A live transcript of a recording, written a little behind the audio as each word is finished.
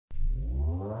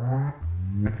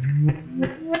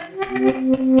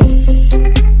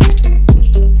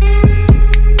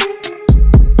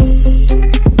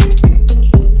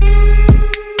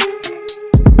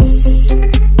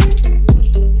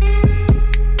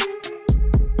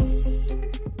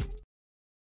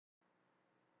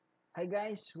Hi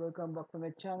guys, welcome back to my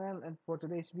channel, and for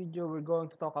today's video we're going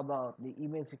to talk about the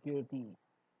email security.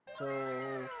 So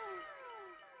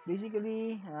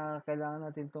basically, kailangan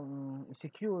natin itong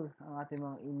i-secure ang ating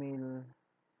mga email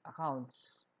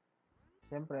accounts.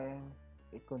 Siyempre,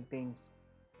 it contains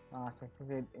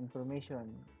sensitive information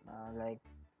like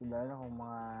iba na kung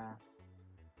mga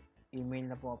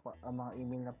mga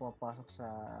email na pumapasok sa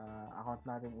account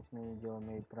natin is medyo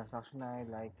may transaction na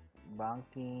like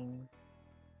banking,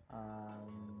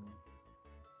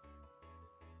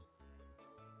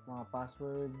 mga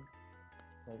password,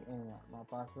 like mga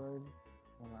password,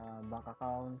 mga bank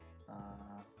account,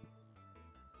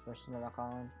 personal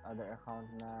account, other account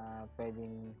na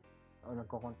pwedeng o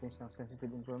nagko-contain ng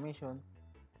sensitive information.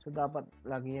 So dapat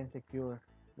lagi yan secure.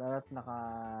 Dapat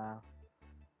naka-save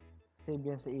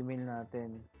yan sa email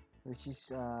natin, which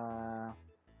is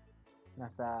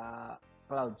nasa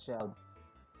cloud siya.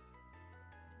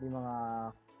 Yung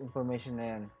mga information na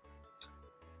yan.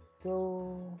 So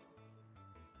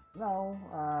now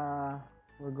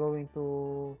we're going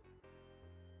to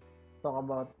talk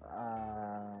about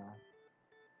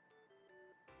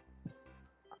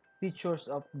features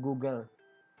of Google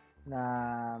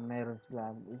na meron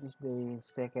sila. It is the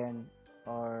second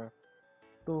or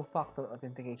two-factor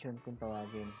authentication kung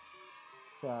tawagin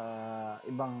sa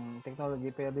ibang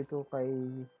technology, pero dito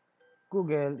kay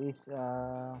Google is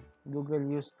Google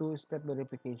use two-step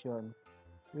verification,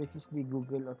 which is the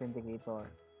Google Authenticator.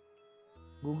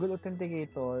 Google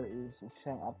Authenticator is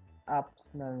isang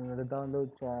apps na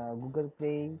na-download sa Google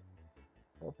Play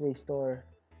o Play Store.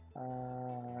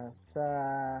 Sa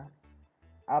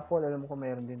Apple, alam ko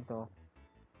meron din to.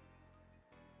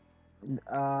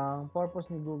 Ang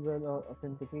purpose ni Google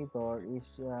Authenticator is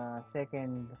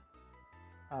second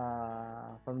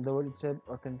from the word itself,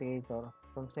 authenticator,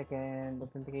 from second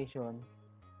authentication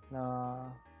na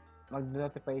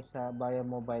mag-notify sa via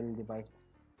mobile device.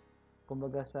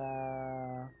 Kumbaga sa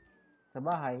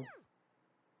bahay,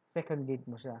 second gate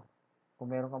mo siya.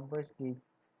 Kung meron kang first gate,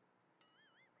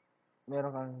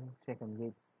 meron kang second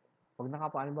gate. Pag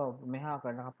nakapaano ba, may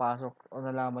hacker nakapasok o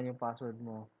nalaman yung password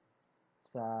mo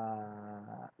sa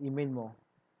email mo,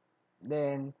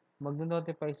 then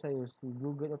mag-notify sa'yo si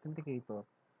Google Authenticator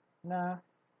na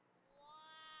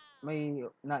may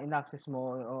in-access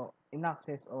mo o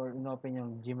in-access or in-open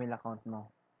yung Gmail account mo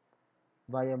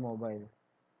via mobile.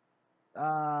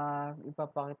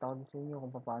 Ipapakita ko sa inyo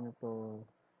kung paano to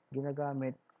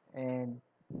ginagamit and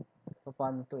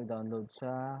paano to i-download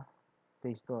sa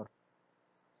Play Store.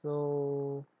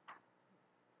 So,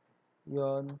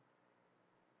 yon.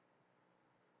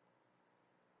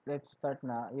 Let's start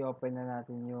na. I-open na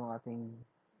natin yung ating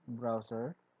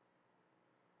browser.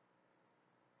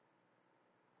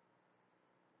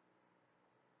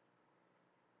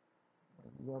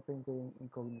 I-open ko yung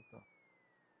incognito.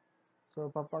 So,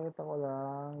 papakita ko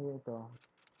lang yung ito.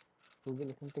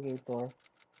 Google Authenticator.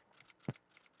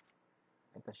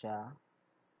 Ito siya.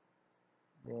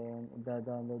 Then,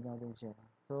 i-download natin siya.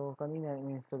 So, kanina,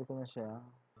 in-install ko na siya.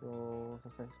 So,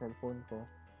 sa cellphone ko.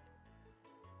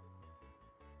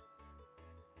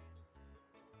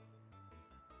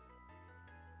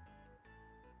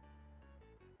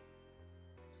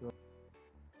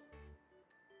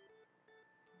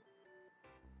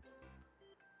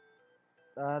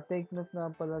 Take note na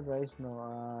pala guys, no,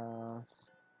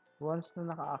 once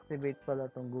na naka-activate pala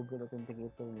tong Google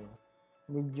Authenticator nyo,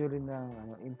 need nyo rin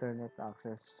ng internet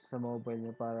access sa mobile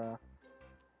nyo para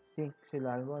sync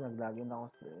sila. Halimbawa, nag-login ako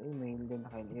sa email, then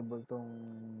naka-enable tong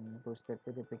two-step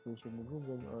verification ni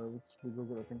Google or which is the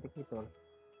Google Authenticator,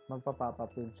 magpa-pop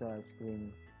up yun sa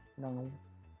screen ng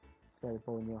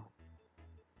cellphone nyo.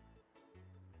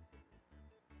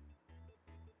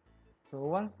 So,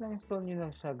 once na-install nyo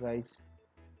na siya guys,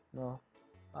 no,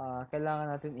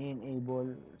 kailangan natin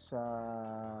i-enable sa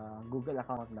Google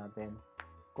account natin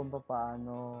kung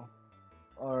paano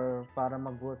or para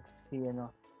mag-work si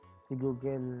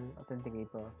Google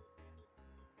Authenticator.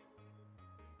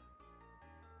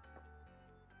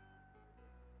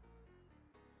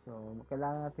 So,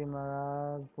 kailangan natin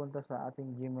magpunta sa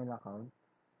ating Gmail account.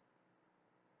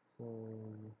 So,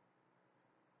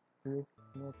 click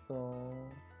nito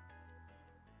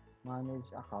manage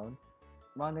account.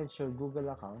 Manage your Google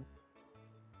account.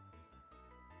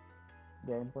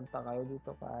 Then, punta kayo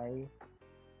dito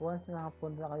once na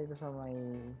nakapunta kayo dito sa may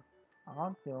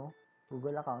account nyo,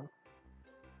 Google account,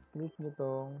 click nyo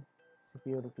tong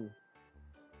security.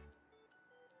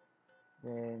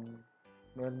 Then,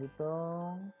 meron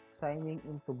ditong signing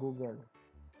into Google.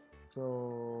 So,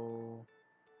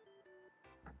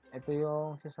 ito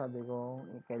yung sasabi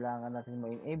kong kailangan natin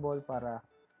ma-enable para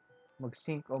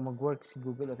mag-sync o mag-work si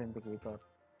Google Authenticator.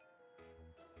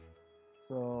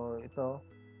 So, ito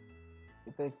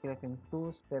i-create yung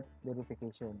two-step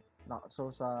verification. So,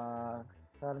 sa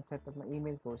current setup na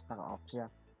email ko is naka-off siya.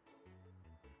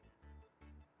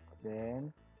 Then,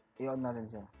 i-on natin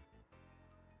siya.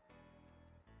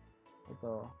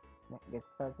 Ito, get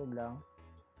started lang.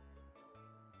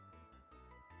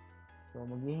 So,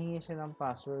 maghihingi siya ng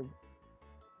password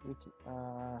which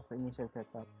sa initial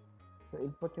setup. So,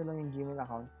 input nyo lang yung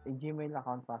Gmail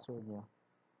account password nyo.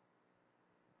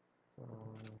 So,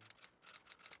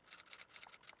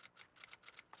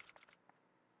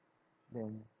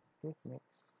 then, click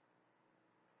next.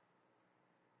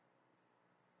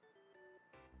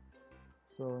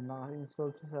 So,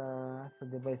 naka-install siya sa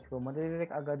device ko.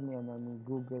 Madidetect agad ni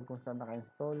Google kung saan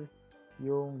naka-install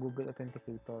yung Google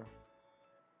Authenticator.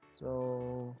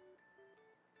 So,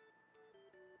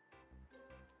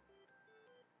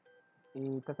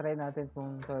 itatry natin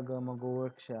kung talaga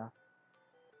mag-work siya.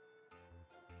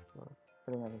 So,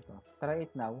 try natin to. Try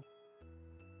it now.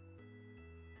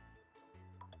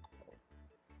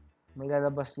 May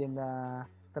lalabas yun na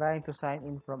trying to sign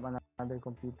in from another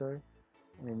computer.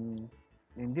 And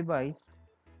yung device,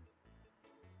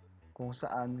 kung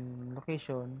saan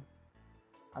location,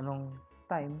 anong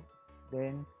time,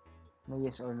 then may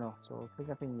yes or no. So,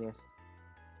 click natin yes.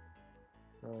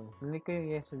 So, click ko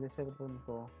yung yes sa cellphone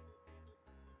ko.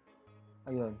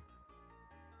 Ayun.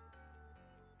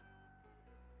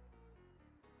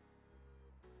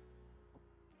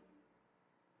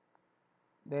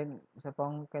 Then, isa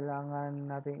pang kailangan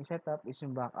natin i-set up is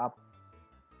yung backup.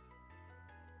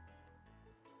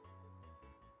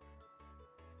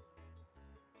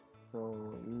 So,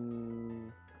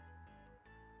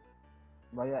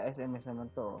 via SMS naman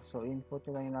to. So, input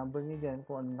nyo lang yung number nyo dyan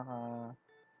kung ano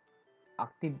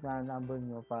naka-active na number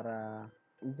nyo para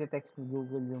i-text ni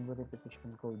Google yung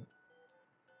verification code.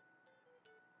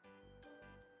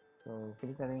 So,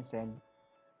 click na rin send.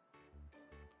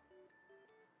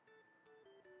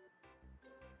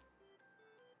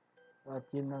 At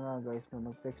yun na nga guys, na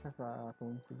nag-text na sa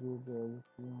akin si Google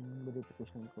yung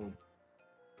verification code.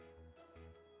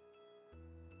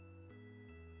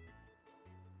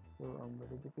 So, ang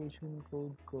verification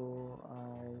code ko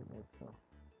ay ito.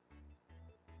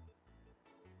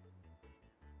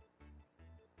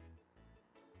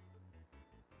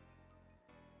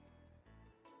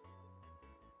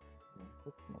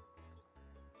 Click next.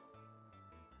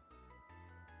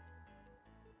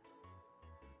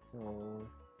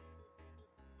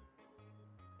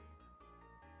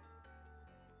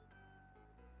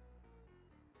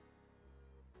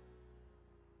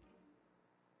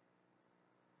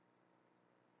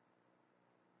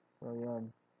 So, yun.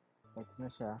 Next na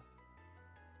siya.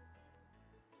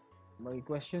 May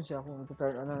question siya kung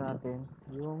ito-turn on na natin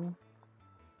yung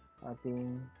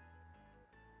ating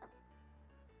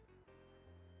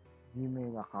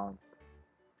Gmail account.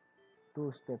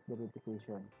 Two-step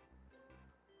verification.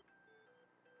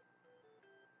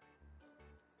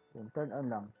 Yun, turn on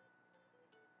lang.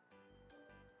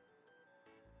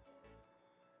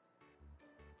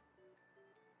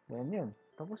 Then yun,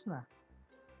 tapos na.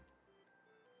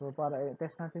 So, para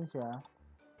i-test natin siya,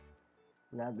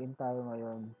 login tayo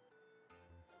ngayon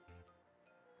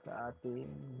sa ating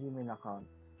Gmail account.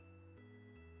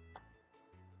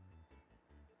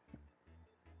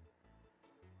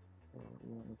 So,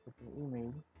 yung input yung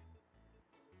email.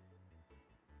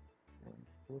 Then,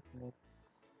 click next.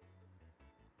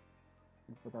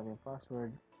 Input natin yung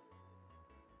password.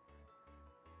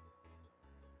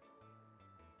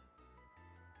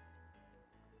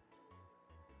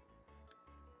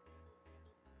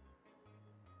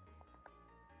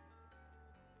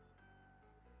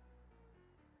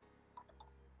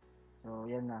 So,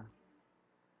 yan na.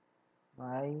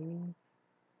 May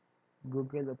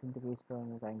Google Authenticator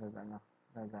na tayong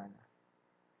gagana.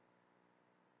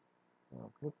 So,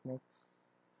 click next.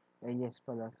 Yes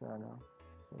pala sa ano.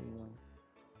 So, yun.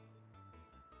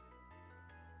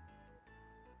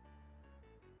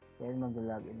 Then,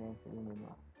 mag-login na yun sa email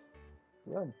mo.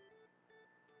 Yun.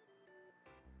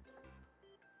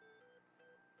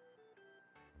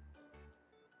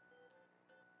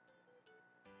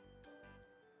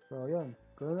 So, yun.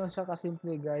 Kung siya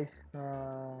kasimple guys na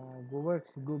work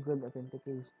si Google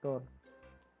Authenticator.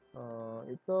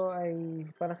 Ito ay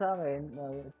para sa akin,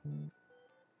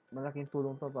 malaking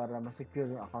tulong to para ma-secure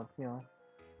yung account nyo.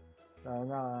 Lalo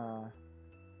na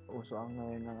uso ang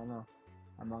ngayon ng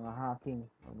ang mga hacking,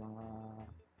 ang mga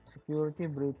security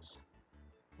breach.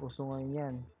 Uso ngayon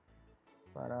yan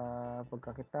para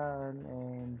pagkakitaan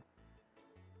and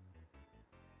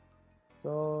so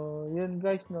yun. yun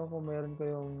guys, no, kung meron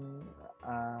kayong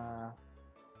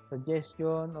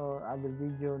suggestion or other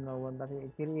video na want natin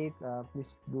i-create,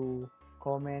 please do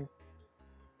comment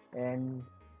and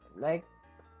like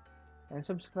and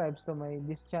subscribe to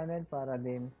this channel para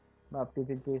din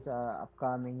ma-updated kayo sa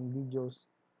upcoming videos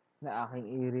na aking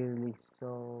i-release.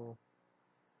 So,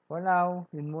 for now,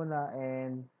 yun muna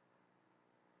and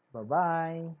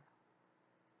bye-bye!